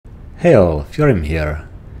Heyo, Fjorim here.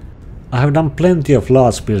 I have done plenty of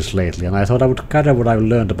large builds lately and I thought I would gather what I've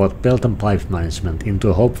learned about belt and pipe management into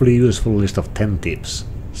a hopefully useful list of 10 tips.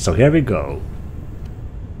 So here we go.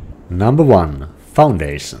 Number 1.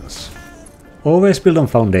 Foundations. Always build on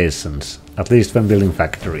foundations, at least when building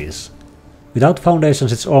factories. Without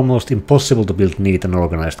foundations it's almost impossible to build neat and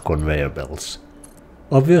organized conveyor belts.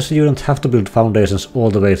 Obviously you don't have to build foundations all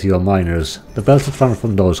the way to your miners, the belts that run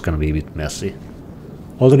from those can be a bit messy.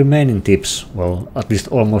 All the remaining tips, well, at least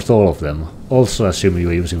almost all of them, also assume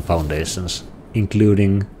you are using foundations,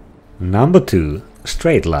 including number 2,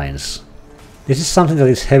 straight lines. This is something that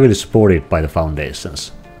is heavily supported by the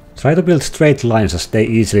foundations. Try to build straight lines as they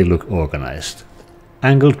easily look organized.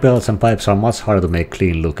 Angled belts and pipes are much harder to make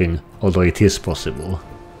clean looking, although it is possible.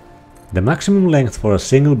 The maximum length for a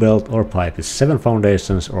single belt or pipe is 7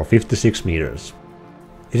 foundations or 56 meters.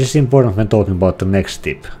 It is important when talking about the next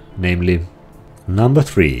tip, namely number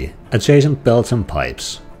 3. Adjacent belts and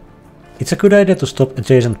pipes. It's a good idea to stop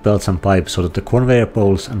adjacent belts and pipes so that the conveyor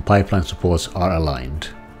poles and pipeline supports are aligned.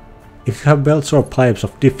 If you have belts or pipes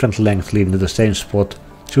of different length leading to the same spot,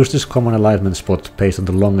 choose this common alignment spot based on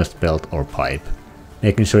the longest belt or pipe,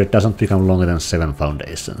 making sure it doesn't become longer than 7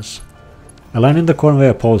 foundations. Aligning the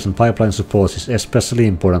conveyor poles and pipeline supports is especially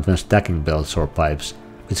important when stacking belts or pipes,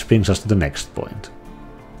 which brings us to the next point.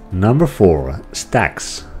 Number 4.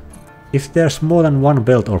 Stacks. If there's more than one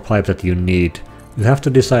belt or pipe that you need, you have to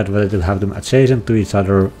decide whether to have them adjacent to each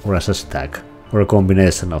other or as a stack, or a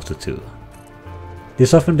combination of the two.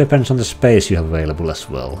 This often depends on the space you have available as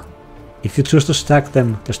well. If you choose to stack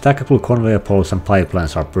them, the stackable conveyor poles and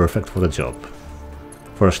pipelines are perfect for the job.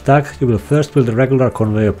 For a stack, you will first build a regular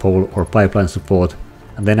conveyor pole or pipeline support,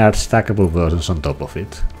 and then add stackable versions on top of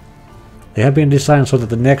it. They have been designed so that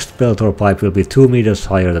the next belt or pipe will be 2 meters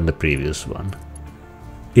higher than the previous one.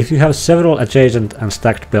 If you have several adjacent and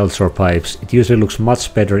stacked belts or pipes, it usually looks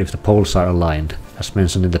much better if the poles are aligned, as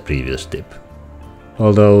mentioned in the previous tip.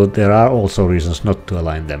 Although there are also reasons not to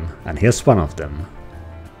align them, and here's one of them.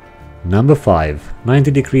 Number 5.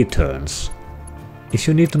 90-degree turns. If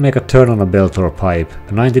you need to make a turn on a belt or pipe,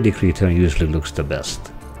 a 90-degree turn usually looks the best.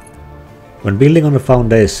 When building on a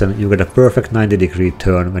foundation, you get a perfect 90-degree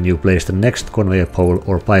turn when you place the next conveyor pole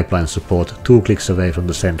or pipeline support 2 clicks away from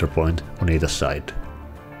the center point on either side.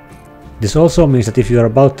 This also means that if you are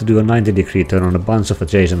about to do a 90-degree turn on a bunch of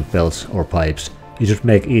adjacent belts or pipes, you should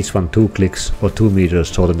make each one 2 clicks or 2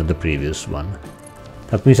 meters shorter than the previous one.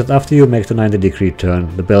 That means that after you make the 90-degree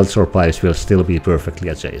turn, the belts or pipes will still be perfectly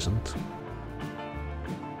adjacent.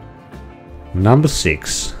 Number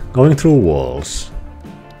 6. Going through walls.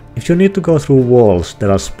 If you need to go through walls,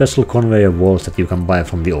 there are special conveyor walls that you can buy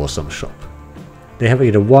from the Awesome Shop. They have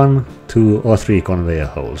either 1, 2 or 3 conveyor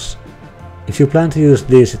holes. If you plan to use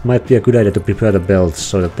these, it might be a good idea to prepare the belts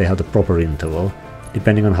so that they have the proper interval,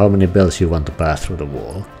 depending on how many belts you want to pass through the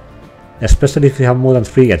wall. Especially if you have more than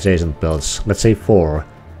 3 adjacent belts, let's say 4,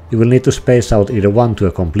 you will need to space out either one to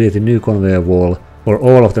a completely new conveyor wall, or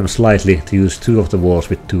all of them slightly to use 2 of the walls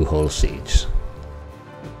with 2 holes each.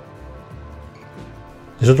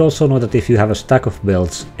 You should also know that if you have a stack of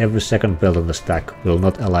belts, every second belt on the stack will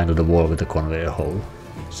not align to the wall with the conveyor hole,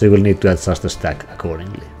 so you will need to adjust the stack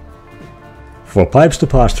accordingly. For pipes to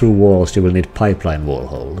pass through walls, you will need pipeline wall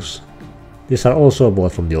holes. These are also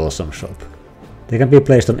bought from the Awesome Shop. They can be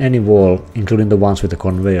placed on any wall, including the ones with the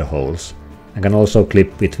conveyor holes, and can also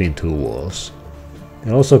clip between 2 walls.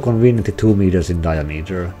 They are also conveniently 2 meters in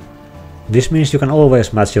diameter. This means you can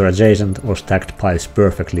always match your adjacent or stacked pipes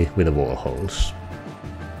perfectly with the wall holes.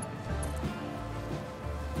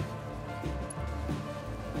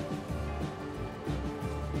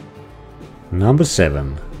 Number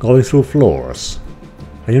 7. Going through floors.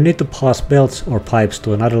 When you need to pass belts or pipes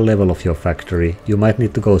to another level of your factory, you might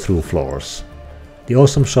need to go through floors. The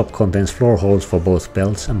Awesome Shop contains floor holes for both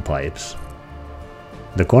belts and pipes.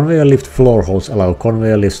 The conveyor lift floor holes allow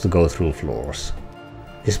conveyor lifts to go through floors.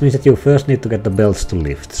 This means that you first need to get the belts to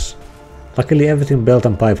lifts. Luckily everything belt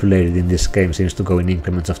and pipe related in this game seems to go in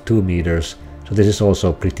increments of 2 meters, so this is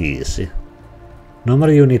also pretty easy.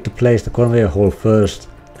 Normally you need to place the conveyor hole first,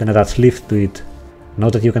 then attach lift to it.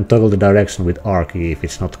 Note that you can toggle the direction with R key if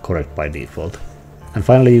it's not correct by default. And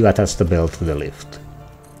finally you attach the belt to the lift.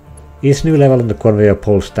 Each new level on the conveyor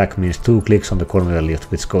pole stack means 2 clicks on the conveyor lift,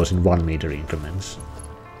 which goes in 1 meter increments.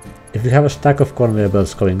 If you have a stack of conveyor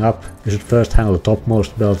belts going up, you should first handle the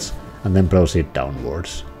topmost belts and then proceed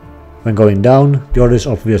downwards. When going down, the order is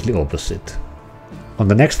obviously opposite. On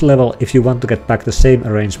the next level, if you want to get back the same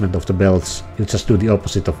arrangement of the belts, you just do the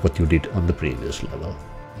opposite of what you did on the previous level.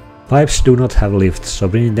 Pipes do not have lifts, so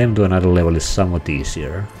bringing them to another level is somewhat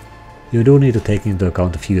easier. You do need to take into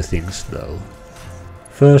account a few things though.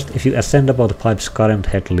 First, if you ascend above the pipe's current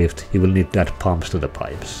head lift, you will need to add pumps to the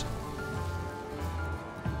pipes.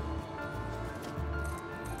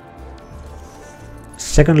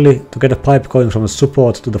 Secondly, to get a pipe going from a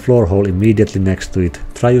support to the floor hole immediately next to it,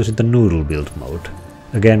 try using the noodle build mode.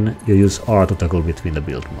 Again, you use R to toggle between the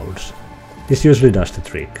build modes. This usually does the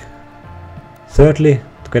trick. Thirdly,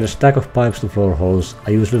 to get a stack of pipes to floor holes,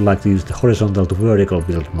 I usually like to use the horizontal to vertical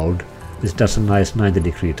build mode, which does a nice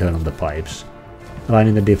 90-degree turn on the pipes,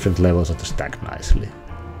 aligning the different levels of the stack nicely.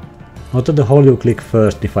 Note that the hole you click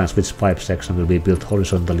first defines which pipe section will be built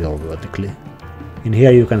horizontally or vertically. In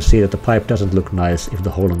here you can see that the pipe doesn't look nice if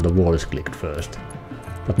the hole on the wall is clicked first,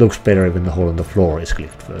 but looks better when the hole on the floor is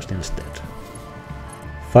clicked first instead.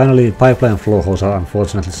 Finally, pipeline floor holes are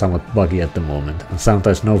unfortunately somewhat buggy at the moment, and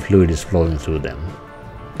sometimes no fluid is flowing through them.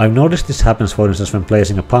 I've noticed this happens for instance when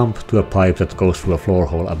placing a pump to a pipe that goes through a floor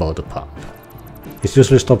hole above the pump. This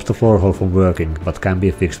usually stops the floor hole from working, but can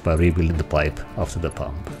be fixed by rebuilding the pipe after the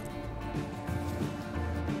pump.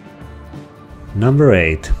 Number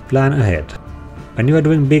 8. Plan ahead. When you are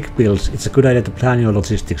doing big builds, it's a good idea to plan your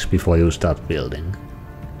logistics before you start building.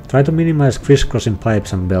 Try to minimize crisscrossing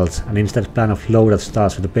pipes and belts and instead plan a flow that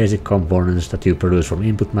starts with the basic components that you produce from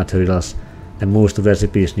input materials, then moves to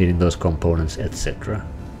recipes needing those components, etc.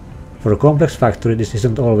 For a complex factory, this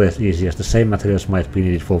isn't always easy as the same materials might be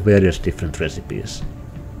needed for various different recipes.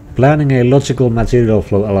 Planning a logical material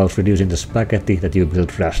flow allows reducing the spaghetti that you build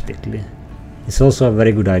drastically. It's also a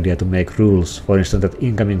very good idea to make rules, for instance that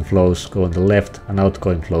incoming flows go on the left and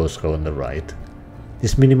outgoing flows go on the right.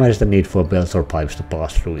 This minimizes the need for belts or pipes to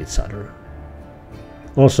pass through each other.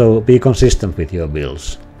 Also, be consistent with your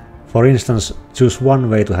builds. For instance, choose one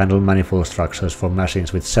way to handle manifold structures for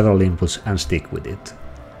machines with several inputs and stick with it.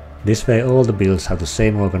 This way all the builds have the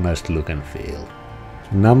same organized look and feel.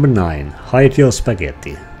 Number 9. Hide your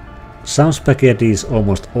spaghetti. Some spaghetti is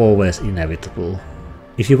almost always inevitable.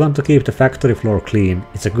 If you want to keep the factory floor clean,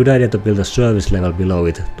 it's a good idea to build a service level below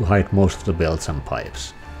it to hide most of the belts and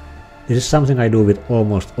pipes. This is something I do with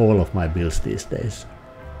almost all of my builds these days.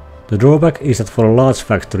 The drawback is that for a large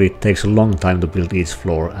factory it takes a long time to build each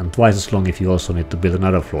floor and twice as long if you also need to build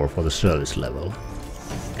another floor for the service level.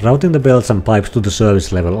 Routing the belts and pipes to the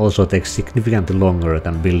service level also takes significantly longer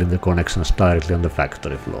than building the connections directly on the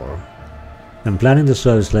factory floor. When planning the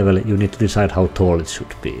service level you need to decide how tall it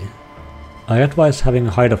should be. I advise having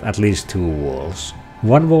a height of at least 2 walls.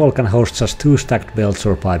 One wall can host just 2 stacked belts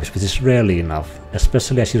or pipes, which is rarely enough,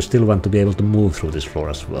 especially as you still want to be able to move through this floor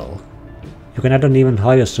as well. You can add an even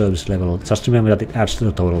higher service level, just remember that it adds to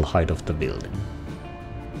the total height of the building.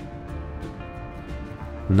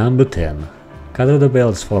 Number 10. Gather the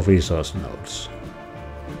belts for resource nodes.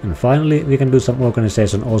 And finally, we can do some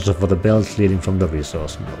organization also for the belts leading from the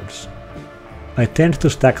resource nodes. I tend to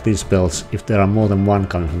stack these belts if there are more than one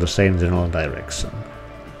coming from the same general direction.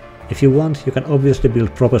 If you want, you can obviously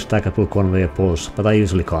build proper stackable conveyor poles, but I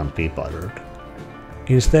usually can't be bothered.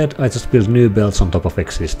 Instead, I just build new belts on top of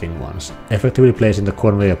existing ones, effectively placing the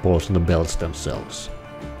conveyor poles on the belts themselves.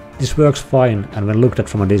 This works fine, and when looked at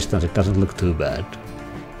from a distance it doesn't look too bad.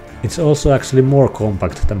 It's also actually more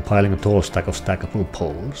compact than piling a tall stack of stackable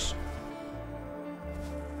poles.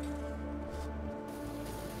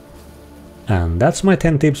 And that's my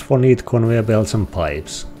 10 tips for neat conveyor belts and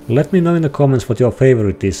pipes. Let me know in the comments what your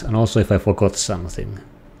favorite is and also if I forgot something.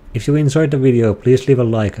 If you enjoyed the video, please leave a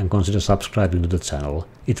like and consider subscribing to the channel,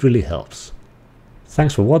 it really helps.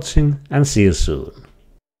 Thanks for watching and see you soon.